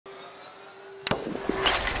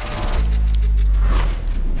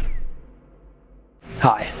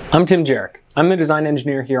Hi, I'm Tim Jarek. I'm the design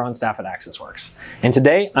engineer here on staff at AccessWorks. And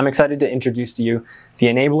today I'm excited to introduce to you the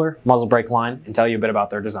Enabler muzzle brake line and tell you a bit about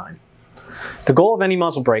their design. The goal of any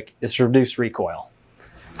muzzle brake is to reduce recoil.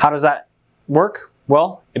 How does that work?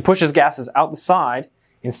 Well, it pushes gases out the side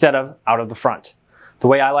instead of out of the front. The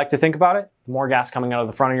way I like to think about it, the more gas coming out of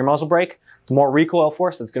the front of your muzzle brake, the more recoil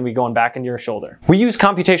force that's going to be going back into your shoulder. We use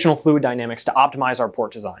computational fluid dynamics to optimize our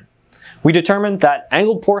port design. We determined that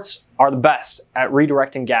angled ports are the best at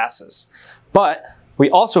redirecting gases, but we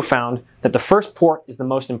also found that the first port is the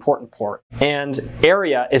most important port, and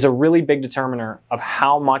area is a really big determiner of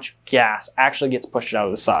how much gas actually gets pushed out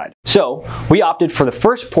of the side. So we opted for the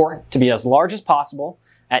first port to be as large as possible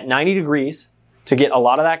at 90 degrees to get a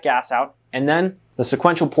lot of that gas out, and then the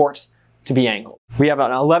sequential ports to be angled. We have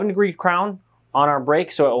an 11-degree crown on our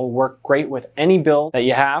brake, so it will work great with any build that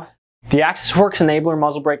you have. The AccessWorks Enabler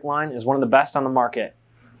muzzle brake line is one of the best on the market.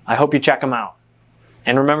 I hope you check them out.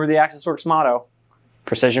 And remember the AccessWorks motto,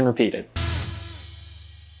 precision repeated.